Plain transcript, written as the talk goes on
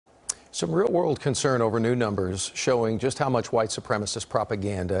Some real-world concern over new numbers showing just how much white supremacist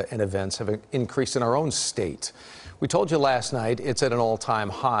propaganda and events have increased in our own state. We told you last night it's at an all-time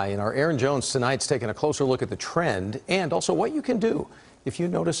high, and our Aaron Jones tonight's taking a closer look at the trend and also what you can do if you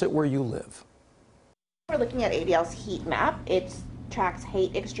notice it where you live. We're looking at ADL's heat map. It tracks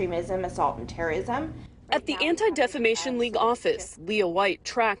hate, extremism, assault, and terrorism. At the Anti-Defamation League office, Leah White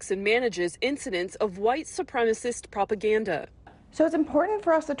tracks and manages incidents of white supremacist propaganda. So it's important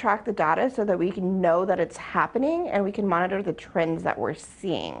for us to track the data so that we can know that it's happening and we can monitor the trends that we're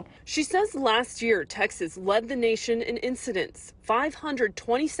seeing. She says last year, Texas led the nation in incidents,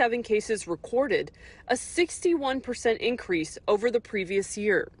 527 cases recorded, a 61% increase over the previous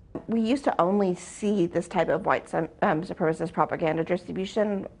year. We used to only see this type of white supremacist propaganda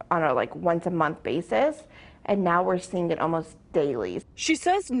distribution on a once a month basis, and now we're seeing it almost daily. She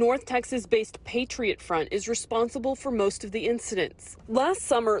says North Texas-based Patriot Front is responsible for most of the incidents. Last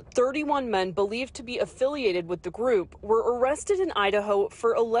summer, 31 men believed to be affiliated with the group were arrested in Idaho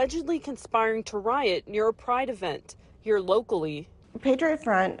for allegedly conspiring to riot near a Pride event. Here locally, Patriot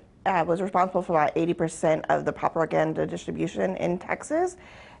Front was responsible for about 80% of the propaganda distribution in Texas.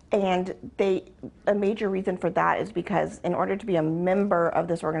 And a major reason for that is because in order to be a member of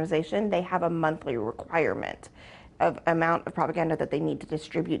this organization, they have a monthly requirement of amount of propaganda that they need to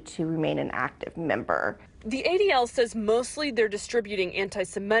distribute to remain an active member. The ADL says mostly they're distributing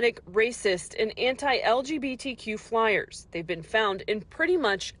anti-Semitic, racist, and anti-LGBTQ flyers. They've been found in pretty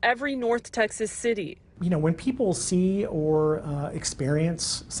much every North Texas city. You know, when people see or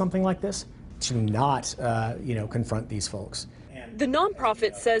experience something like this, to not, confront these folks. The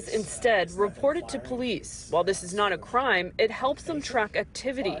nonprofit says instead report it to police. While this is not a crime, it helps them track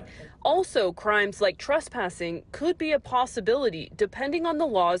activity. Also, crimes like trespassing could be a possibility depending on the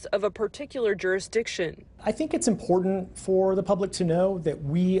laws of a particular jurisdiction. I think it's important for the public to know that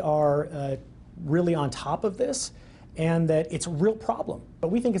we are really on top of this and that it's a real problem. But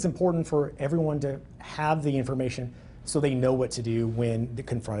we think it's important for everyone to have the information so they know what to do when they're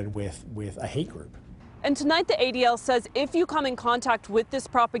confronted with a hate group. And tonight the ADL says if you come in contact with this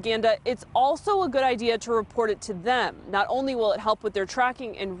propaganda, it's also a good idea to report it to them. Not only will it help with their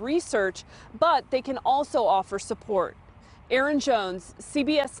tracking and research, but they can also offer support. Aaron Jones,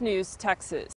 CBS News, Texas.